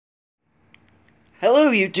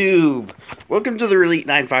Hello YouTube! Welcome to the Elite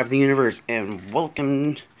 95 of the universe, and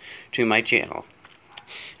welcome to my channel.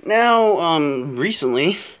 Now,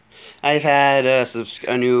 recently, I've had a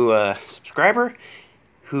new subscriber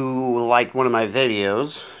who liked one of my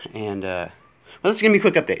videos, and, well, this is gonna be a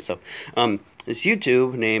quick update. So, this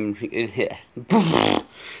YouTuber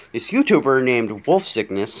named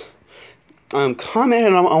Wolfsickness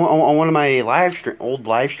commented on one of my old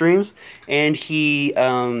live streams, and he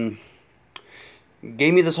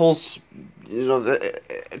gave me this whole, trust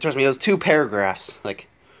me, it was 2 paragraphs, like,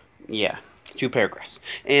 yeah, 2 paragraphs,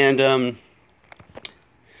 and,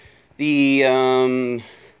 he offered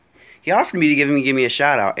me to give me a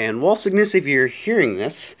shout out, and Wolfsickness, if you're hearing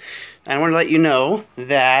this, I want to let you know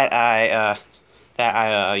that I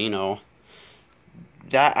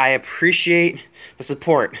appreciate the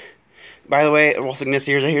support. By the way, Wolfsickness,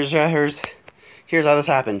 here's how this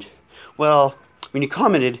happened. Well, when you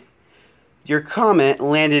commented, your comment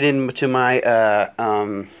landed into my it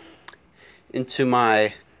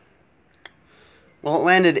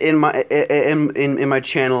landed in my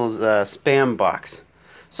channel's spam box.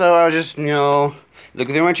 So I was just,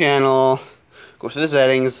 looking through my channel, go through the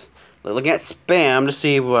settings, looking at spam to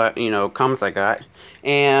see what, comments I got,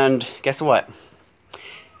 and guess what?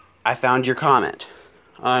 I found your comment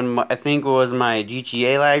on I think it was my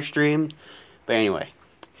GTA live stream, but anyway.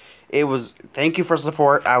 It was, thank you for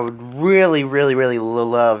support. I would really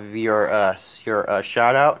love your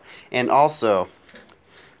shout out, and also,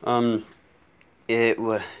 since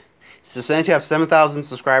you have 7,000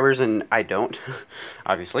 subscribers and I don't,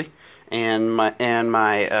 obviously, and my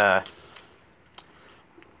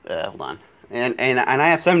hold on, and I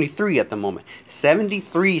have 73 at the moment,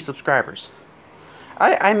 73 subscribers.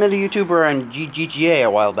 I met a YouTuber on GTA a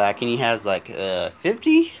while back, and he has like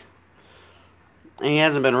 50. And he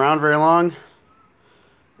hasn't been around very long.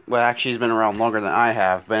 Well, actually, he's been around longer than I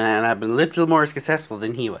have, and I've been a little more successful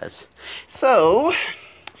than he was. So,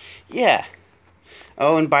 yeah.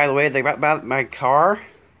 Oh, and by the way, about my car.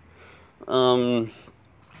 Anyway,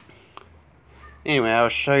 I'll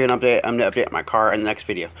show you an update. I'm gonna update my car in the next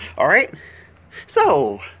video. All right.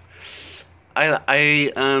 So, what was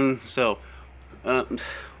I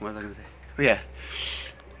gonna say? Oh yeah.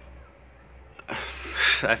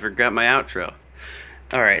 I forgot my outro.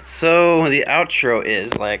 Alright, so the outro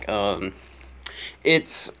is like,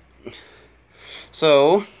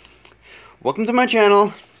 welcome to my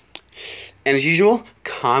channel, and as usual,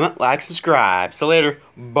 comment, like, subscribe. So later,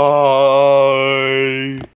 bye!